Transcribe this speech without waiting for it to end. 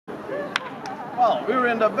Well, we're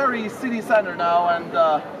in the very city center now, and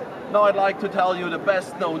now I'd like to tell you the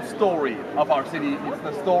best known story of our city. It's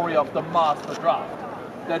the story of the Master Draft.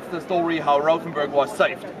 That's the story how Rothenburg was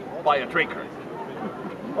saved by a drinker.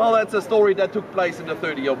 Well, that's a story that took place in the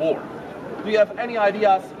 30-Year War. Do you have any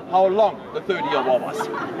ideas how long the 30-Year War was?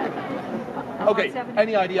 Okay,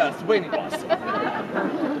 any ideas when it was?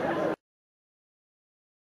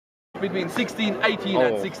 Between 1618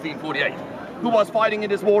 and 1648. Who was fighting in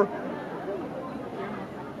this war?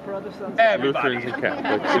 Everybody. Lutherans and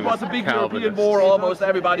Catholics. It was a big European war, almost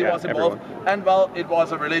everybody was involved. Everyone. And well, it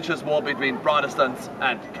was a religious war between Protestants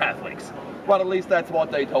and Catholics. Well, at least that's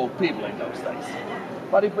what they told people in those days.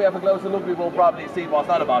 But if we have a closer look, we will probably see it was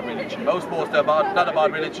not about religion. Most wars, they're not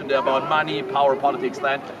about religion, they're about money, power, politics,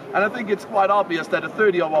 land. And I think it's quite obvious that the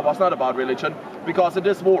 30-Year War was not about religion, because in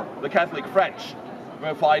this war, the Catholic French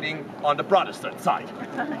were fighting on the Protestant side.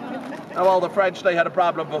 Now, well, the French, they had a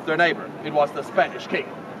problem with their neighbor. It was the Spanish king.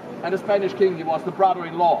 And the Spanish king, he was the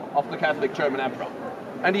brother-in-law of the Catholic German emperor.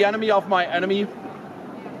 And the enemy of my enemy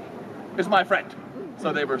is my friend.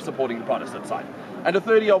 So they were supporting the Protestant side. And the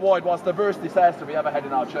 30-Year War, it was the worst disaster we ever had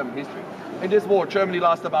in our German history. In this war, Germany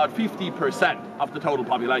lost about 50% of the total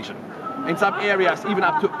population. In some areas, even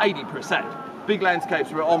up to 80%. Big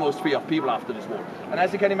landscapes were almost free of people after this war. And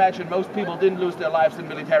as you can imagine, most people didn't lose their lives in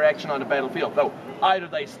military action on the battlefield, though. Either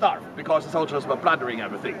they starved because the soldiers were plundering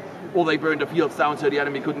everything, or they burned the fields down so the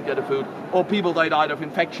enemy couldn't get the food, or people they died of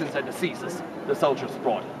infections and diseases the soldiers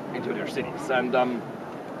brought into their cities. And,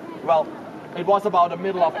 well, it was about the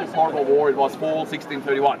middle of this horrible war. It was fall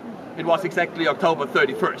 1631. It was exactly October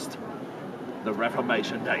 31st, the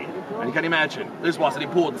Reformation Day. And you can imagine, this was an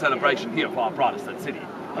important celebration here for our Protestant city.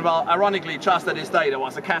 And well, ironically, just at this day, there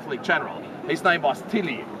was a Catholic general. His name was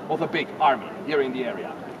Tilly, with a big army here in the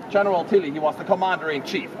area. General Tilly, he was the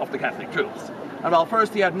commander-in-chief of the Catholic troops. And well,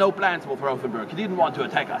 first he had no plans with Rothenburg. He didn't want to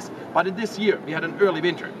attack us. But in this year, we had an early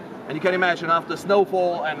winter. And you can imagine, after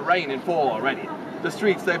snowfall and rain in fall already, the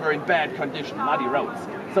streets, they were in bad condition, muddy roads.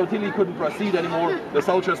 So Tilly couldn't proceed anymore. The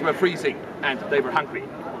soldiers were freezing and they were hungry.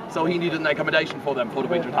 So he needed an accommodation for them for the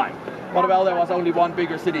winter time. But well, there was only one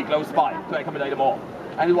bigger city close by to accommodate them all.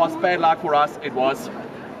 And it was bad luck for us. It was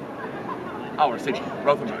our city,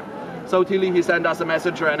 Rothenburg. So Tilly, he sent us a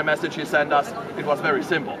messenger, and the message he sent us, it was very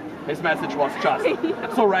simple. His message was just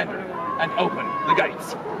surrender and open the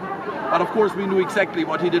gates. But of course we knew exactly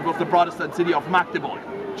what he did with the Protestant city of Magdeburg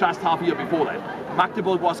just half a year before that.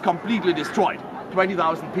 Magdeburg was completely destroyed.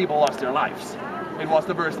 20,000 people lost their lives. It was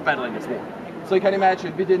the worst battle in this war. So you can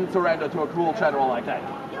imagine, we didn't surrender to a cruel general like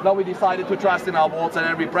that. No, we decided to trust in our walls, and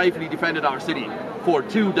then we bravely defended our city for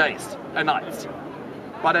 2 days and nights.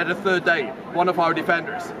 But at the third day, one of our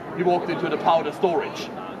defenders, he walked into the powder storage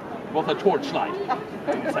with a torchlight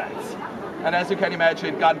in his hands. And as you can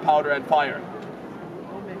imagine, gunpowder and fire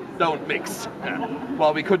don't mix.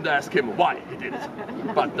 Well, we couldn't ask him why he did it.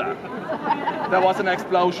 But there was an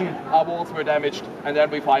explosion, our walls were damaged, and then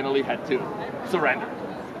we finally had to surrender.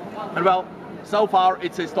 And well, so far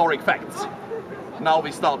it's historic facts. Now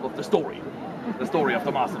we start with the story of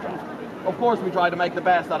the Master Draft. Of course, we try to make the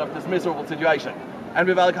best out of this miserable situation. And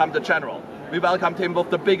we welcomed the general. We welcomed him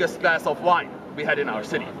with the biggest glass of wine we had in our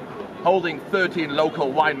city, holding 13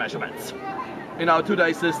 local wine measurements. In our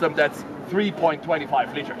 2-day system, that's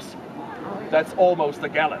 3.25 liters. That's almost a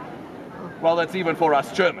gallon. Well, that's even for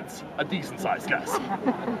us Germans, a decent-sized glass.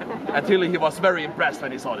 And Tilly, he was very impressed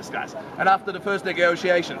when he saw this glass. And after the first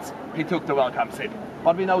negotiations, he took the welcome sip.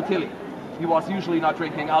 But we know Tilly, he was usually not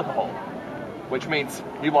drinking alcohol, which means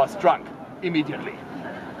he was drunk immediately.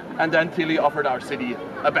 And then Tilly offered our city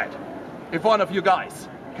a bet. If one of you guys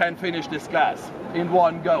can finish this glass in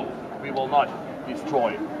one go, we will not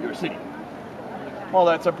destroy your city. Well,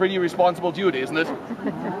 that's a pretty responsible duty, isn't it?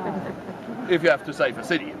 If you have to save a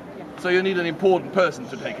city. So you need an important person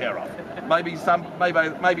to take care of. Maybe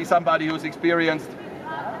somebody who's experienced.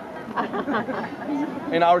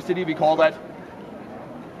 In our city we call that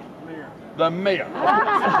the mayor.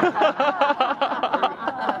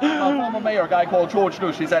 A former mayor, a guy called George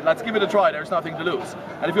Nush, he said, let's give it a try, there's nothing to lose.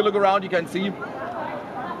 And if you look around, you can see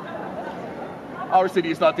our city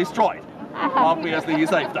is not destroyed. Obviously, he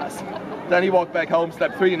saved us. Then he walked back home,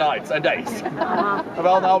 slept 3 nights and days.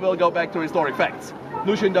 Well, now we'll go back to historic facts.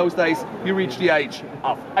 Nush, in those days, he reached the age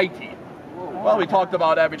of 80. Well, we talked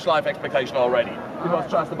about average life expectation already. It was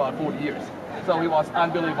just about 40 years. So he was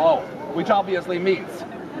unbelievable old, which obviously means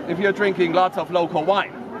if you're drinking lots of local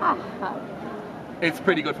wine, it's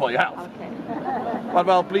pretty good for your health. Okay. But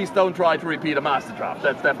well, please don't try to repeat a Master Draft.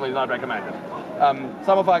 That's definitely not recommended.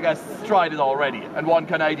 Some of our guests tried it already, and one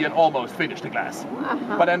Canadian almost finished the glass.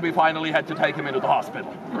 But then we finally had to take him into the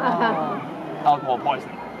hospital. alcohol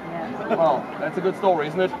poisoning. Yeah. Well, that's a good story,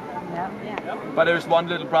 isn't it? Yeah. But there's one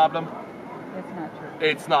little problem. It's not true.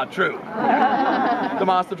 It's not true. The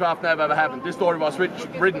master draft never ever happened. This story was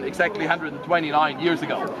written exactly 129 years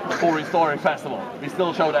ago for a historic festival. We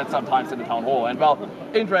still show that sometimes in the town hall. And well,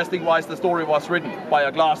 interesting wise, the story was written by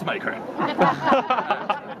a glassmaker.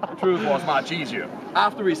 The truth was much easier.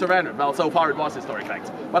 After we surrendered, well, so far it was historic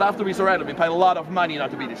facts, but after we surrendered, we paid a lot of money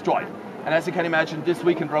not to be destroyed. And as you can imagine, this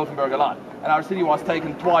weakened Rothenburg a lot. And our city was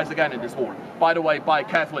taken twice again in this war. By the way, by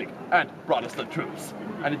Catholic and Protestant troops.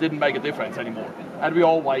 And it didn't make a difference anymore. And we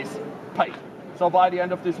always paid. So by the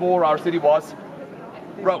end of this war, our city was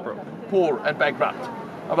broke, poor and bankrupt.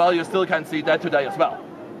 Well, you still can see that today as well.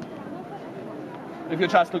 If you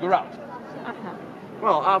just look around.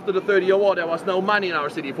 Well, after the 30-year war, there was no money in our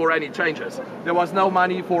city for any changes. There was no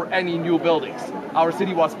money for any new buildings. Our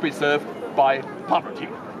city was preserved by poverty.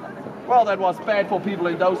 Well, that was bad for people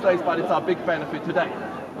in those days, but it's our big benefit today,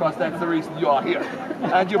 because that's the reason you are here.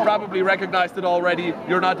 And you probably recognized it already,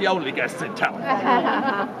 you're not the only guests in town.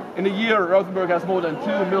 In a year, Rothenburg has more than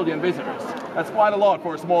 2 million visitors. That's quite a lot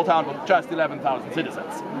for a small town with just 11,000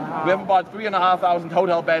 citizens. We have about 3,500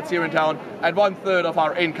 hotel beds here in town, and 1/3 of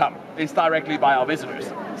our income is directly by our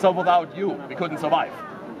visitors. So without you, we couldn't survive.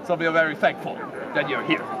 So we are very thankful that you're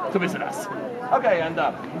here to visit us. Okay, and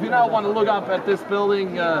if you now want to look up at this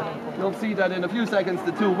building, you'll see that in a few seconds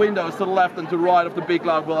the 2 windows to the left and to the right of the big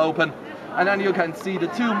log will open. And then you can see the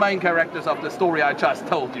 2 main characters of the story I just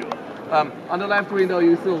told you. On the left window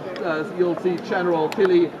you'll see General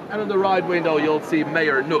Tilly, and on the right window you'll see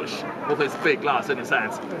Mayor Nush with his big glass in his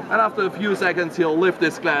hands. And after a few seconds he'll lift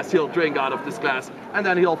this glass, he'll drink out of this glass, and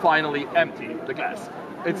then he'll finally empty the glass.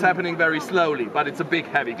 It's happening very slowly, but it's a big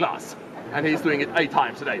heavy glass. And he's doing it 8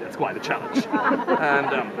 times a day. That's quite a challenge.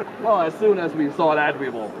 And well, as soon as we saw that, we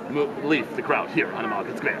will leave the crowd here on the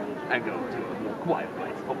market square and go to a more quiet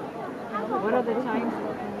place. What are the times?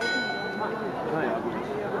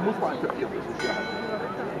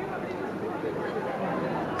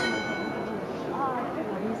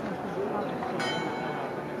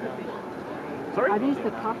 Sorry? Are these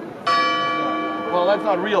the puppets? Well, that's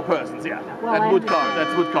not real persons, yeah. Well, that's wood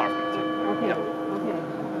carving. Okay. Yeah. Okay.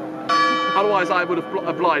 Otherwise, I would have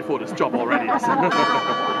applied for this job already. What are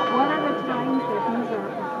the times that these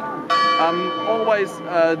are? Always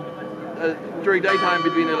during daytime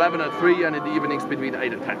between 11 and 3, and in the evenings between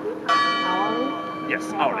 8 and 10. Hourly?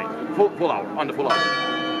 Yes, hourly. Full hour, on the full hour.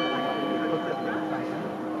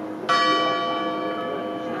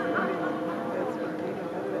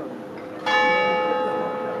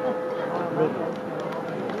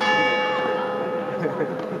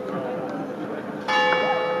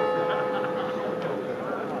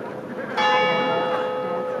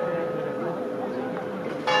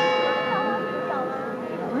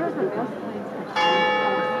 Where's the best place to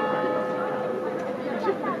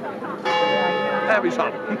Every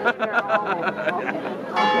shop.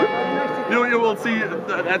 You will see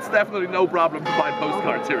that's definitely no problem to buy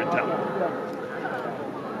postcards here in town.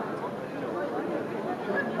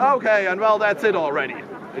 Okay, and well, that's it already.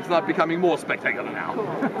 It's not becoming more spectacular now.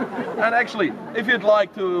 And actually, if you'd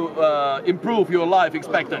like to improve your life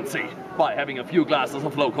expectancy by having a few glasses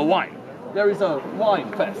of local wine, there is a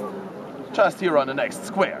wine fest just here on the next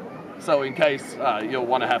square. So in case you'll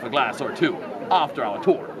want to have a glass or 2 after our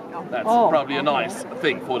tour, that's probably a nice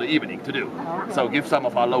thing for the evening to do. So give some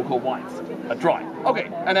of our local wines a try. Okay,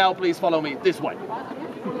 and now please follow me this way.